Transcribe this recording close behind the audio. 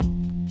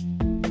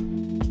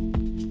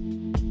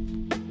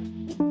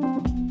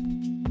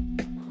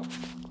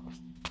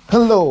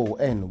Hello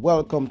and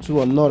welcome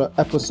to another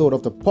episode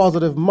of The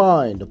Positive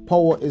Mind. The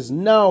power is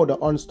now, the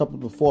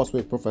unstoppable force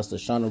with Professor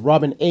Shannon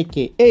Robin,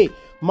 aka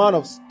Man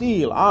of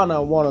Steel. And I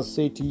want to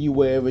say to you,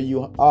 wherever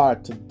you are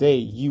today,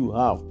 you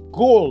have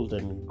gold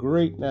and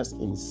greatness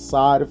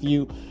inside of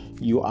you.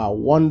 You are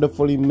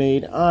wonderfully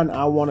made, and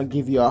I want to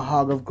give you a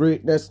hug of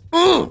greatness.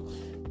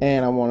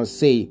 And I want to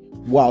say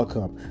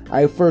welcome.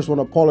 I first want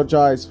to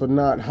apologize for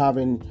not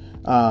having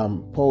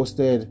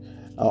uploaded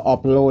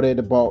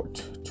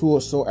about 2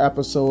 or so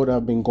episodes.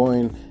 I've been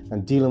going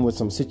and dealing with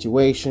some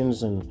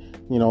situations and,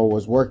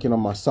 was working on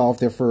myself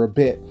there for a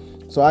bit.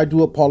 So I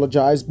do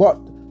apologize, but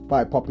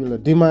by popular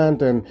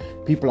demand and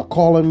people are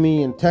calling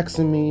me and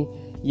texting me,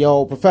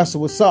 yo, Professor,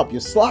 what's up? You're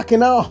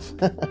slacking off.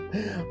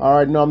 All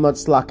right, no, I'm not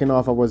slacking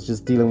off. I was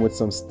just dealing with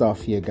some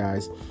stuff here,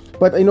 guys.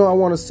 But, I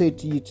want to say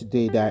to you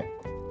today that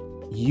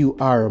you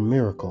are a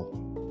miracle.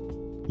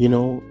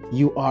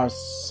 You are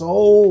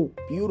so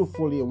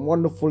beautifully and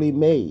wonderfully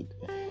made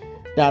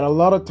that a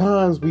lot of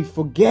times we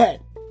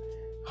forget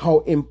how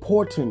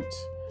important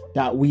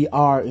that we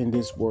are in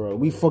this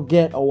world. We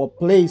forget our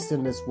place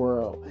in this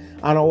world.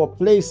 And our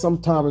place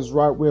sometimes is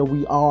right where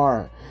we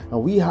are.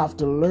 And we have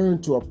to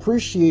learn to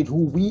appreciate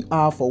who we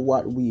are for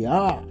what we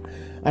are,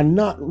 and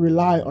not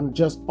rely on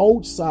just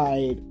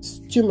outside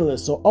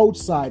stimulus or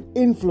outside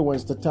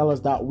influence to tell us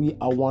that we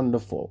are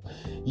wonderful.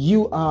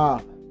 You are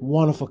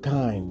one of a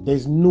kind.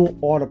 There's no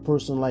other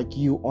person like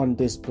you on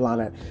this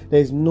planet.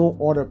 There's no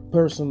other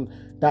person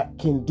that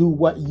can do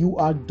what you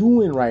are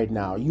doing right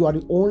now. You are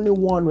the only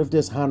one with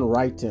this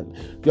handwriting.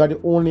 You are the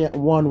only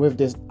one with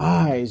these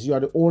eyes. You are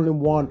the only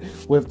one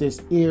with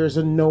these ears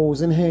and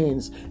nose and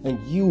hands.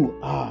 And you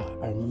are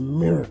a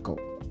miracle.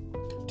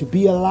 To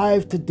be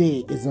alive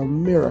today is a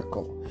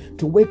miracle.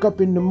 To wake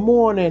up in the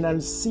morning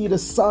and see the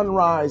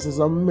sunrise is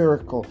a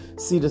miracle.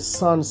 See the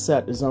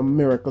sunset is a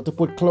miracle. To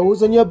put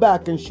clothes on your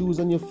back and shoes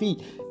on your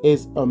feet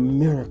is a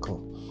miracle.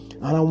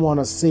 And I want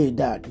to say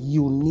that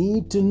you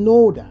need to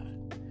know that.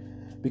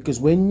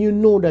 Because when you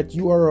know that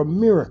you are a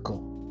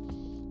miracle,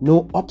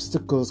 no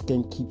obstacles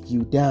can keep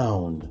you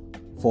down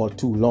for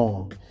too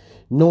long.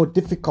 No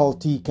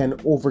difficulty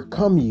can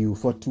overcome you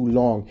for too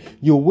long.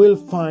 You will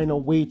find a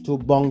way to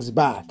bounce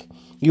back.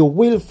 You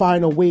will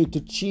find a way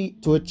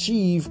to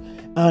achieve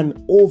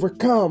and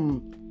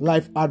overcome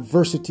life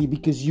adversity,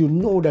 because you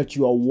know that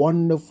you are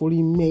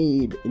wonderfully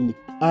made in the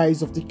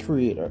eyes of the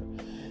Creator.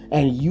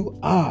 And you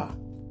are,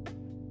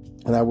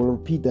 and I will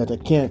repeat that, I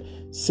can't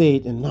say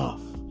it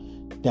enough,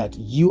 that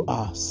you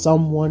are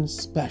someone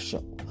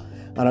special.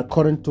 And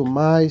according to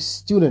my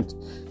student,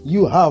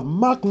 you have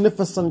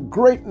magnificent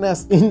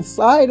greatness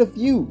inside of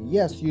you.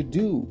 Yes, you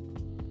do.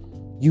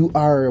 You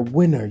are a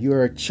winner. You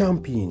are a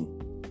champion.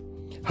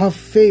 Have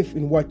faith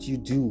in what you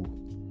do.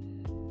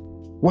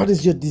 What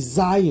is your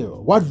desire?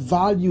 What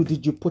value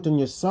did you put on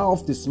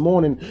yourself this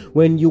morning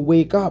when you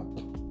wake up?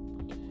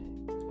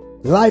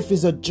 Life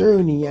is a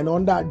journey, and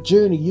on that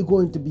journey, you're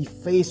going to be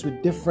faced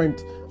with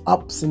different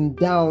ups and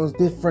downs,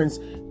 different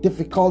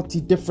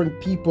difficulty,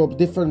 different people,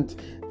 different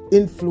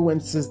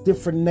influences,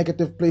 different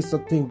negative places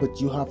of things,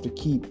 but you have to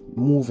keep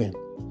moving,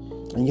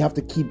 and you have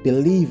to keep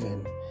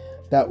believing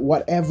that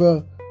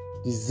whatever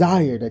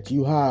desire that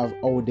you have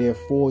out there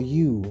for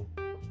you,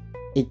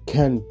 it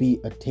can be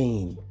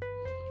attained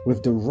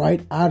with the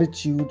right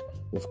attitude,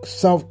 with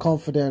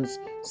self-confidence,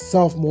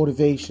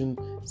 self-motivation,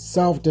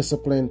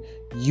 self-discipline.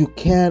 You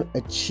can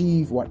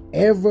achieve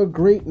whatever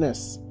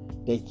greatness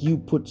that you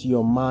put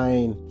your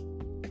mind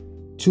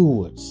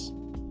towards.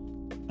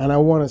 And I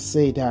want to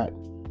say that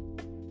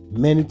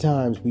many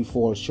times we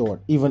fall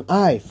short. Even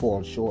I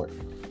fall short.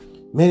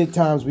 Many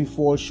times we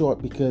fall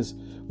short because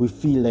we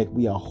feel like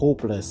we are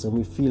hopeless, and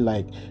we feel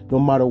like no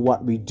matter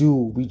what we do,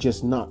 we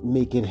just not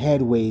making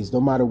headways. No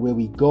matter where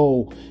we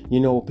go,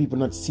 people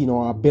not seeing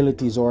our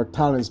abilities or our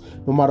talents.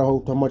 No matter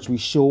how much we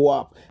show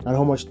up and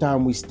how much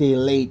time we stay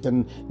late,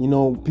 and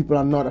people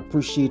are not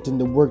appreciating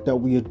the work that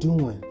we are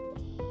doing.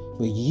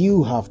 But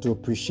you have to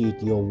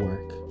appreciate your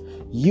work.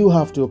 You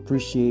have to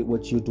appreciate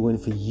what you're doing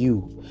for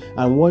you.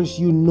 And once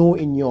you know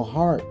in your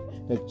heart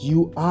that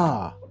you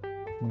are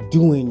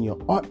doing your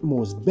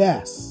utmost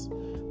best,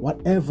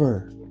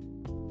 whatever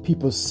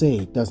people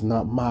say does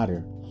not matter.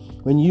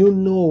 When you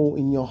know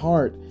in your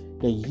heart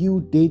that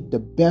you did the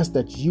best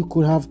that you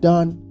could have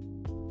done,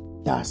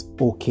 that's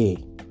okay.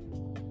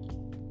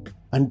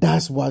 And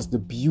that's what's the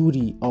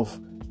beauty of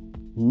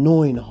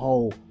knowing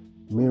how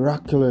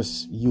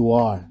miraculous you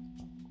are.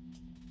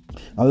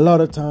 A lot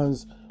of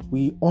times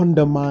we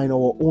undermine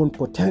our own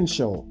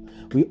potential.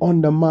 We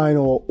undermine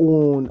our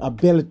own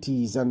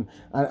abilities and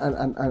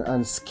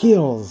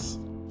skills.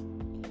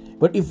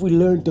 But if we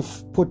learn to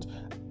put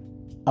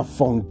a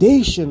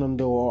foundation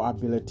under our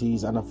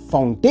abilities and a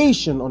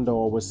foundation under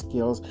our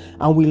skills,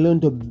 and we learn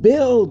to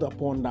build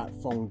upon that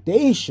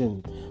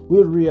foundation,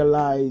 we'll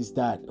realize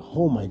that,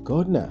 oh my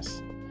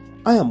goodness,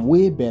 I am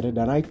way better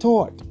than I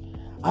thought.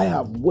 I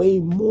have way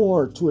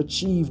more to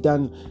achieve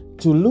than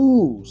to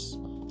lose.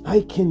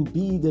 I can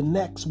be the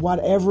next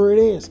whatever it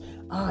is.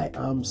 I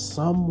am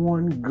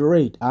someone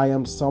great. I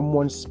am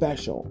someone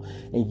special.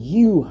 And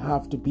you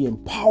have to be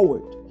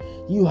empowered.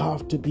 You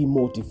have to be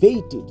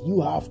motivated.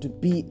 You have to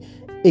be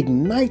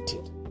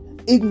ignited.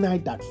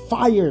 Ignite that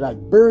fire,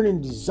 that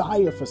burning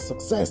desire for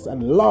success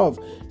and love.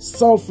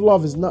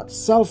 Self-love is not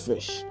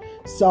selfish.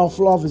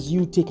 Self-love is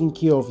you taking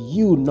care of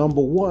you,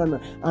 number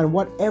one. And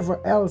whatever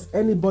else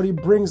anybody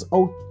brings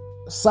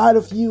outside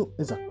of you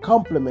is a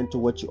compliment to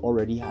what you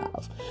already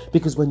have.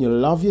 Because when you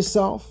love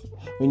yourself,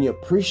 when you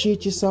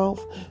appreciate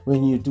yourself,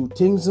 when you do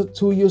things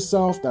to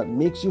yourself that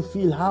makes you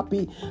feel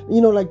happy.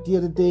 Like the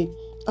other day,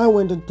 I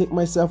went and took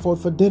myself out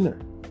for dinner.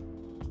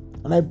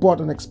 And I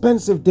bought an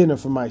expensive dinner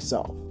for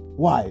myself.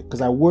 Why?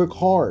 Because I work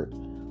hard.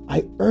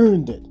 I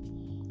earned it.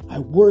 I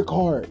work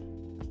hard.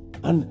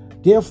 And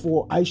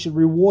therefore, I should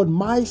reward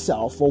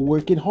myself for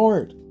working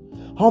hard.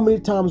 How many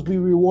times we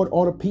reward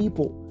other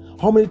people?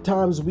 How many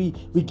times we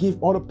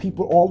give other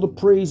people all the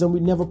praise and we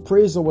never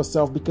praise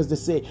ourselves because they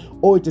say,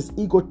 oh, it is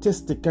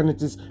egotistic and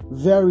it is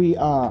very,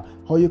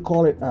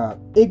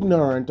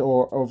 ignorant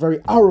or very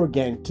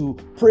arrogant to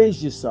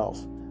praise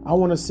yourself. I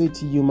want to say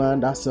to you, man,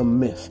 that's a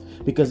myth.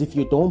 Because if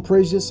you don't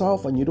praise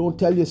yourself and you don't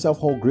tell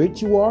yourself how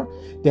great you are,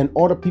 then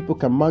other people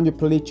can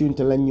manipulate you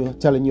into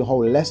telling you how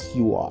less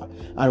you are.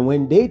 And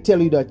when they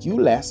tell you that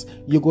you're less,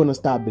 you're going to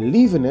start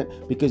believing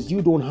it because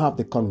you don't have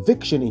the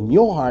conviction in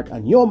your heart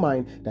and your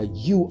mind that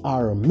you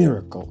are a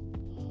miracle.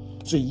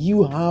 So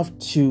you have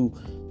to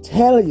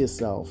tell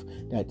yourself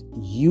that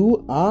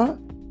you are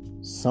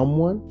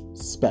someone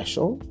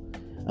special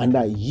and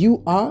that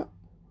you are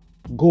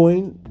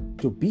going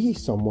to be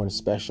someone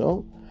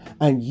special,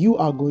 and you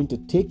are going to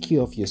take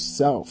care of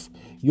yourself.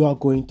 You are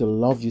going to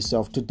love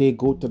yourself. Today,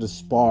 go to the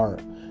spa,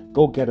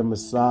 go get a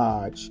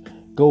massage,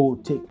 go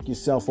take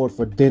yourself out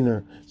for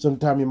dinner.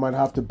 Sometime you might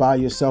have to buy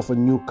yourself a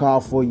new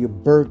car for your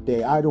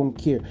birthday. I don't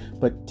care,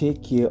 but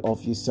take care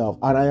of yourself.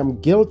 And I am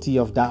guilty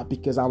of that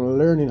because I'm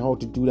learning how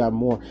to do that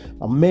more.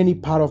 Many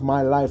part of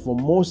my life, or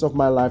most of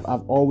my life,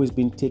 I've always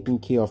been taking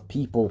care of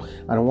people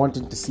and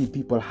wanting to see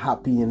people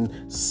happy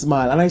and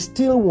smile. And I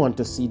still want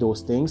to see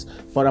those things,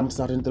 but I'm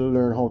starting to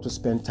learn how to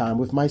spend time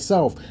with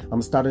myself.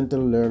 I'm starting to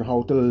learn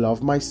how to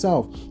love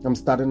myself. I'm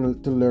starting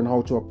to learn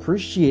how to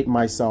appreciate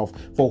myself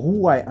for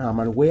who I am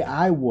and where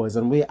I was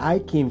and where I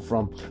came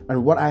from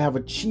and what I have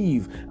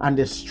achieved and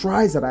the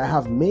strides that I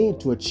have made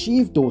to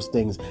achieve those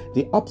things,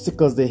 the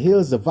obstacles, the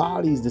hills, the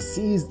valleys, the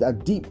seas, the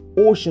deep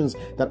oceans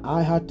that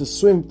I had to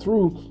swim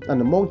through and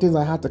the mountains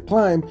I had to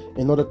climb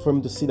in order for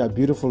me to see that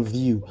beautiful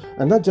view.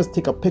 And not just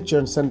take a picture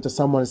and send it to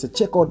someone and say,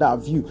 check out that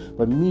view,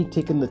 but me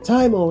taking the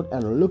time out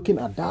and looking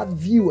at that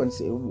view and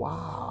say,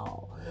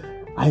 wow,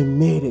 I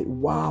made it.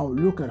 Wow,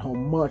 look at how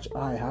much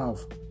I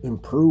have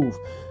improved.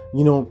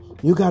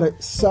 You got to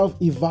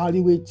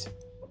self-evaluate.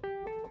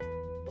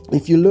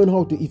 If you learn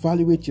how to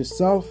evaluate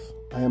yourself,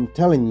 I am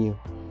telling you,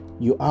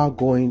 you are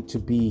going to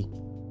be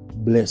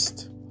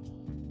blessed.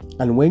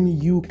 And when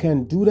you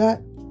can do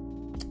that,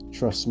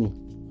 trust me,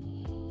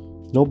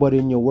 nobody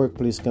in your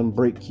workplace can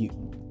break you.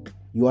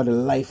 You are the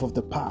life of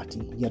the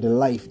party. You are the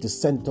life, the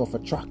center of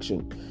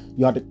attraction.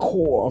 You are the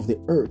core of the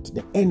earth,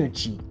 the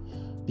energy,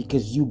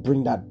 because you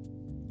bring that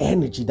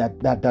energy, that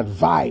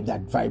vibe,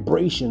 that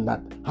vibration,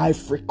 that high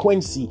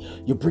frequency.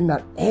 You bring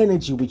that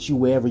energy with you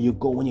wherever you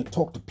go. When you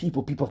talk to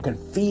people, people can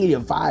feel your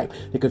vibe.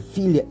 They can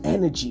feel your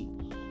energy.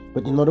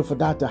 But in order for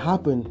that to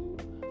happen,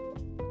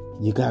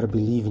 you got to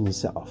believe in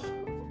yourself.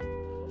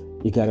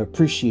 You got to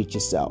appreciate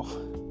yourself.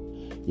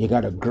 You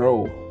got to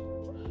grow.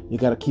 You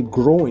got to keep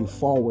growing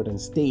forward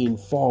and staying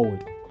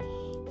forward.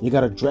 You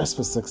got to dress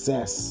for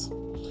success.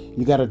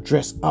 You got to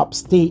dress up,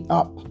 stay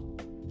up,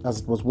 as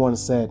it was once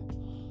said.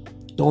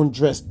 Don't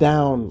dress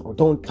down or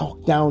don't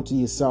talk down to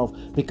yourself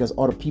because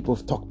other people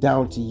talk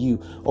down to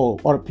you. Or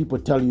other people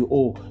tell you,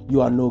 oh,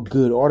 you are no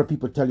good. Or other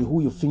people tell you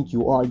who you think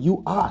you are.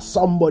 You are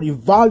somebody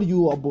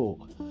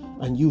valuable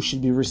and you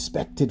should be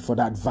respected for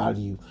that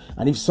value.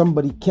 And if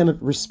somebody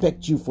cannot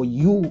respect you for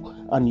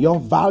you and your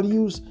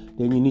values,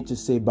 then you need to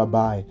say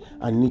bye-bye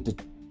and you need to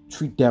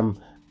treat them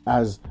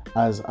as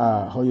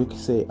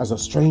a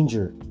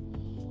stranger.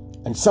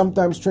 And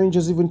sometimes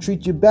strangers even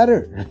treat you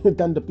better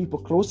than the people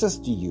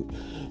closest to you.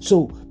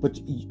 So, but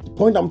the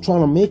point I'm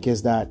trying to make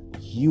is that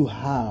you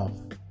have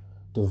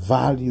to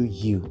value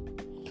you.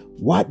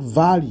 What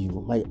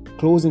value, my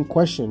closing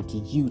question to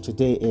you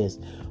today is,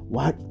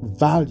 what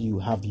value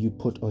have you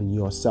put on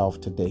yourself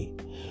today?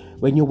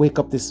 When you wake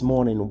up this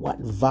morning, what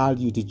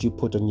value did you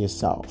put on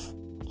yourself?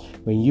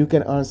 When you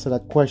can answer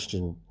that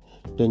question,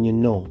 then you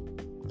know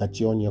that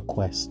you're on your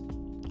quest.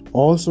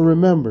 Also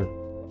remember,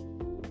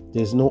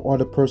 there's no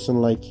other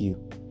person like you.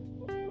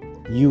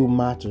 You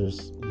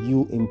matters.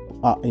 You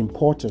are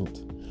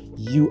important.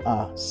 You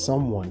are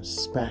someone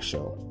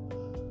special.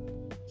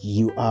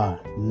 You are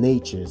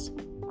nature's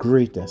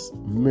greatest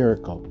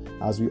miracle,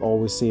 as we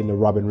always say in the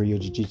Robin Rio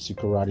Jiu-Jitsu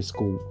Karate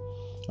School.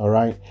 All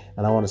right?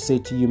 And I want to say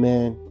to you,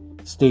 man,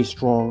 stay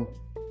strong,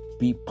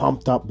 be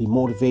pumped up, be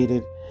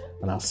motivated,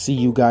 and I'll see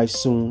you guys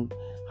soon.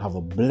 Have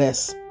a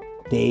blessed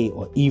day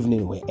or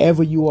evening,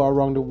 wherever you are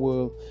around the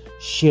world.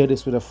 Share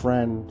this with a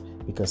friend,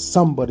 because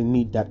somebody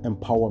need that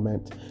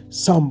empowerment.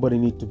 Somebody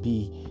need to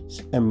be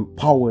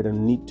empowered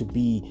and need to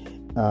be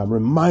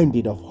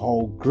reminded of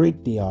how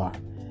great they are.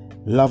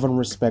 Love and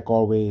respect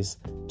always.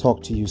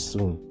 Talk to you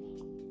soon.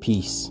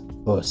 Peace.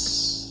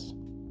 Us.